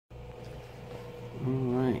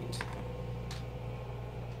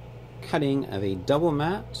cutting of a double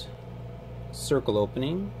mat circle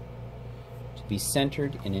opening to be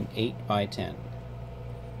centered in an 8 by 10.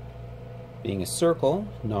 Being a circle,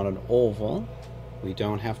 not an oval, we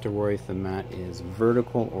don't have to worry if the mat is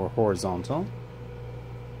vertical or horizontal.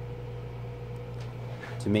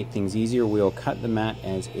 To make things easier, we'll cut the mat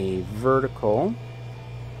as a vertical,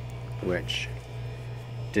 which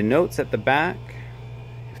denotes at the back,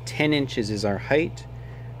 if 10 inches is our height,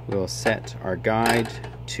 we'll set our guide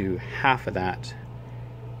to half of that,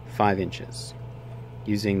 5 inches,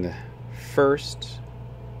 using the first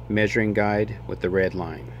measuring guide with the red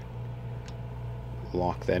line.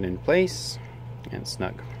 Lock that in place and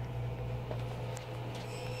snug.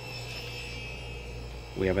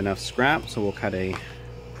 We have enough scrap, so we'll cut a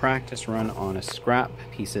practice run on a scrap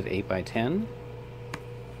piece of 8 by 10.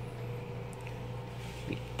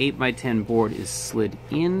 The 8 by 10 board is slid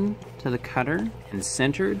in to the cutter and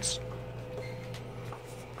centered.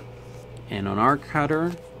 And on our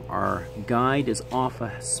cutter, our guide is off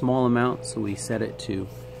a small amount, so we set it to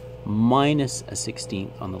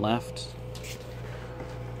 -1/16 on the left,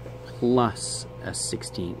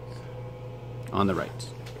 +1/16 on the right.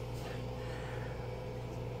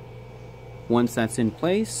 Once that's in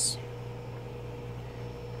place,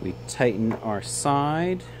 we tighten our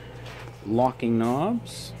side locking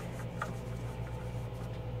knobs,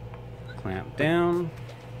 clamp down,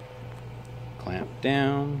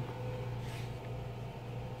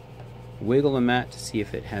 wiggle the mat to see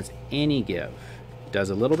if it has any give. It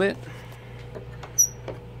does a little bit.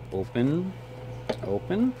 Open,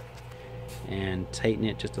 and tighten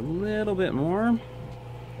it just a little bit more on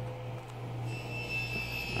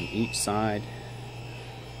each side.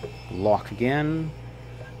 Lock again,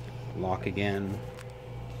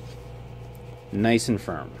 nice and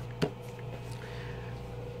firm.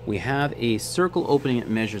 We have a circle opening that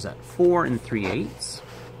measures at 4 3/8.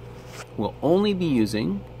 We'll only be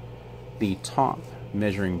using the top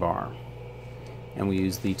measuring bar, and we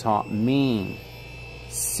use the top main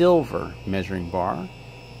silver measuring bar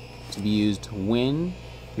to be used when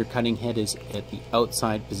your cutting head is at the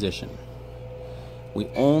outside position. We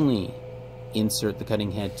only insert the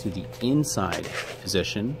cutting head to the inside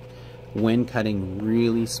position when cutting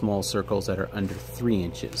really small circles that are under 3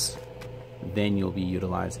 inches. Then you'll be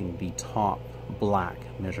utilizing the top black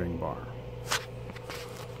measuring bar.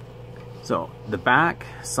 So the back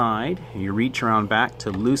side, you reach around back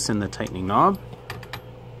to loosen the tightening knob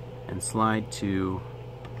and slide to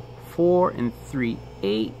 4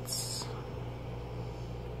 3/8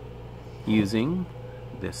 using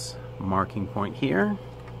this marking point here,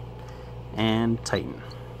 and tighten.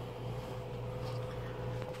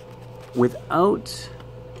 Without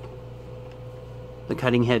the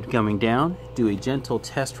cutting head coming down, do a gentle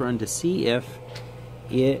test run to see if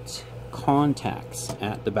it contacts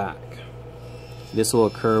at the back. This will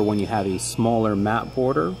occur when you have a smaller mat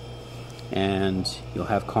border, and you'll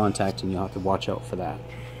have contact and you'll have to watch out for that.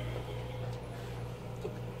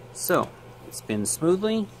 So it spins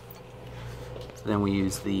smoothly. Then we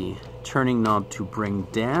use the turning knob to bring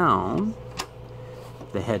down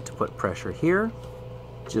the head to put pressure here.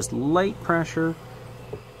 Just light pressure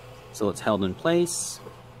so it's held in place.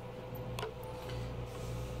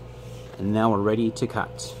 And now we're ready to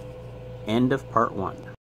cut. End of part 1.